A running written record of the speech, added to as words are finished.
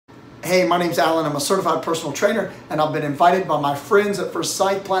Hey, my name's Alan. I'm a certified personal trainer, and I've been invited by my friends at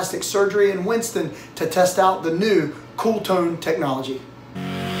Forsyth Plastic Surgery in Winston to test out the new Cooltone technology.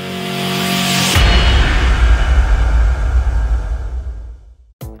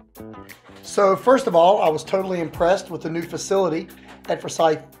 So first of all, I was totally impressed with the new facility at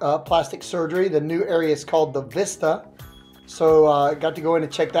Forsyth Plastic Surgery. The new area is called the Vista. So I got to go in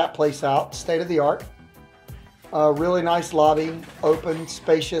and check that place out, state of the art. Really nice lobby, open,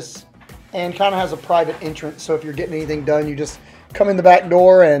 spacious, and kind of has a private entrance. So if you're getting anything done, you just come in the back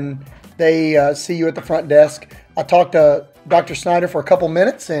door and they see you at the front desk. I talked to Dr. Schneider for a couple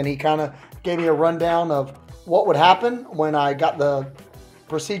minutes, and he kind of gave me a rundown of what would happen when I got the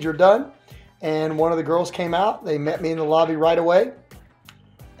procedure done. And one of the girls came out. They met me in the lobby right away.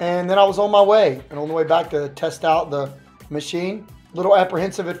 And then I was on my way, and on the way back to test out the machine. A little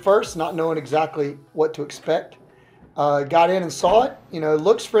apprehensive at first, not knowing exactly what to expect. Got in and saw it. You know, it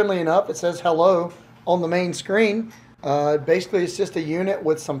looks friendly enough. It says hello on the main screen. Basically, it's just a unit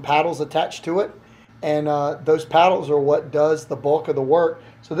with some paddles attached to it. And those paddles are what does the bulk of the work.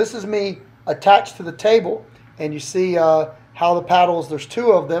 So this is me attached to the table. And you see how the paddles, there's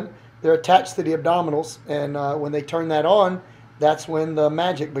two of them. They're attached to the abdominals. And when they turn that on, that's when the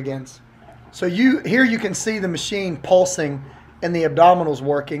magic begins. So here you can see the machine pulsing and the abdominals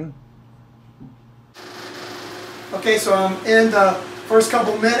working. Okay, so I'm in the first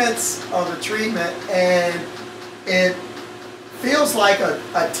couple minutes of the treatment, and it feels like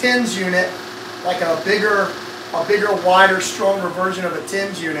a TENS unit, like a bigger, wider, stronger version of a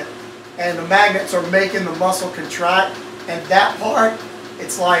TENS unit. And the magnets are making the muscle contract, and that part,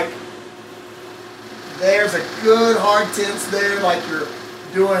 it's like there's a good hard tense there, like you're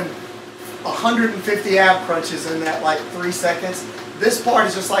doing 150 ab crunches in that like 3 seconds. This part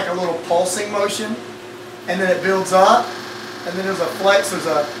is just like a little pulsing motion, and then it builds up, and then there's a flex, there's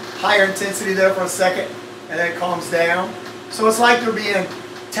a higher intensity there for a second, and then it calms down. So it's like they're being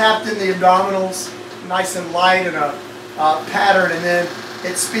tapped in the abdominals, nice and light in a pattern, and then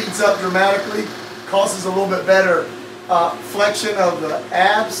it speeds up dramatically, causes a little bit better flexion of the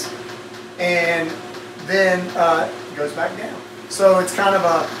abs, and then it goes back down. So it's kind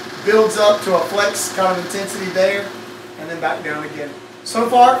of builds up to a flex kind of intensity there, and then back down again. So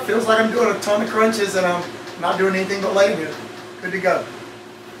far, it feels like I'm doing a ton of crunches and I'm not doing anything but laying here. Good to go.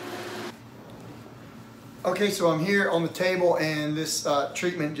 Okay, so I'm here on the table, and this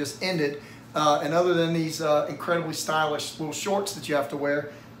treatment just ended. And other than these incredibly stylish little shorts that you have to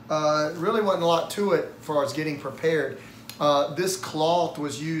wear, really wasn't a lot to it as far as getting prepared. This cloth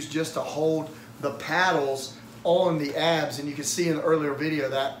was used just to hold the paddles on the abs, and you can see in the earlier video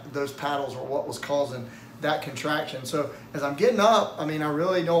that those paddles were what was causing that contraction. So as I'm getting up, I mean, I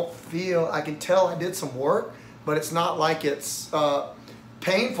really don't feel, I can tell I did some work, but it's not like it's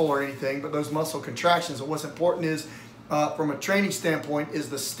painful or anything, but those muscle contractions. And what's important is, from a training standpoint, is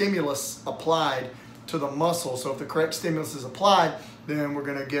the stimulus applied to the muscle. So if the correct stimulus is applied, then we're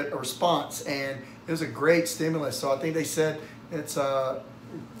gonna get a response. And it was a great stimulus. So I think they said it's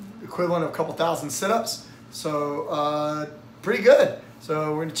equivalent of a couple thousand sit-ups. So pretty good.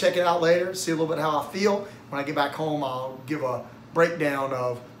 So we're gonna check it out later, see a little bit how I feel. When I get back home, I'll give a breakdown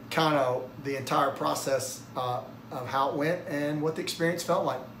of kind of the entire process of how it went and what the experience felt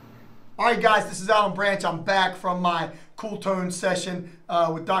like. All right, guys, this is Alan Branch. I'm back from my Cooltone session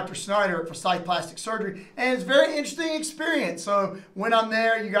with Dr. Schneider at Forsyth Plastic Surgery, and it's a very interesting experience. So when I'm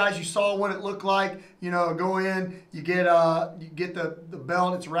there, you guys, you saw what it looked like. You know, go in, you get the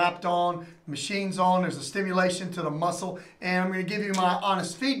belt, it's wrapped on, machine's on, there's a stimulation to the muscle, and I'm going to give you my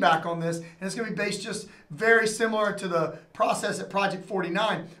honest feedback on this, and it's going to be based just very similar to the process at Project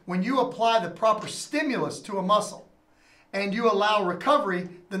 49. When you apply the proper stimulus to a muscle, and you allow recovery,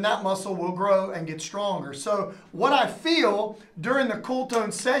 then that muscle will grow and get stronger. So what I feel during the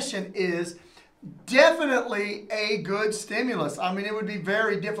Cooltone session is definitely a good stimulus. I mean, it would be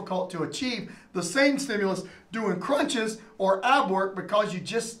very difficult to achieve the same stimulus doing crunches or ab work, because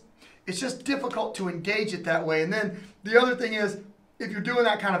it's just difficult to engage it that way. And then the other thing is, if you're doing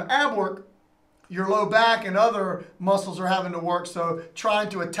that kind of ab work, your low back and other muscles are having to work, so trying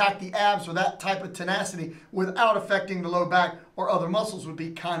to attack the abs with that type of tenacity without affecting the low back or other muscles would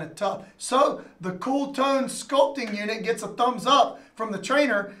be kind of tough. So the Cooltone sculpting unit gets a thumbs up from the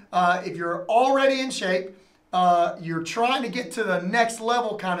trainer. If you're already in shape, you're trying to get to the next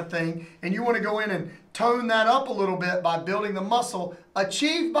level kind of thing, and you want to go in and tone that up a little bit by building the muscle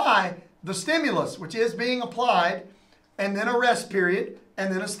achieved by the stimulus, which is being applied, and then a rest period,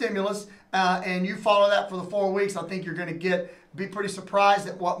 and then a stimulus, and you follow that for the 4 weeks, I think you're going to be pretty surprised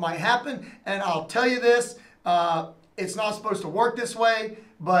at what might happen. And I'll tell you this, it's not supposed to work this way,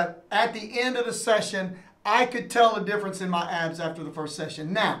 but at the end of the session, I could tell a difference in my abs after the first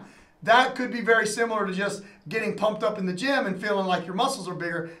session. Now, that could be very similar to just getting pumped up in the gym and feeling like your muscles are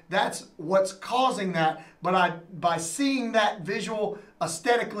bigger. That's what's causing that. But by seeing that visual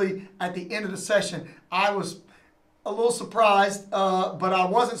aesthetically at the end of the session, I was a little surprised, but I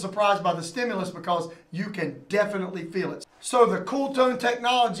wasn't surprised by the stimulus because you can definitely feel it. So the Cooltone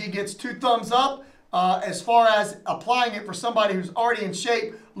technology gets 2 thumbs up as far as applying it for somebody who's already in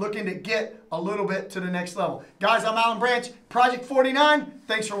shape, looking to get a little bit to the next level. Guys, I'm Alan Branch, Project 49.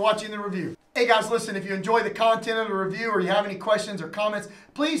 Thanks for watching the review. Hey guys, listen, if you enjoy the content of the review or you have any questions or comments,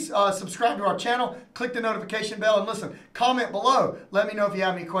 please subscribe to our channel, click the notification bell, and listen, comment below. Let me know if you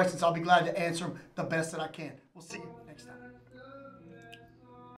have any questions. I'll be glad to answer them the best that I can. We'll see you.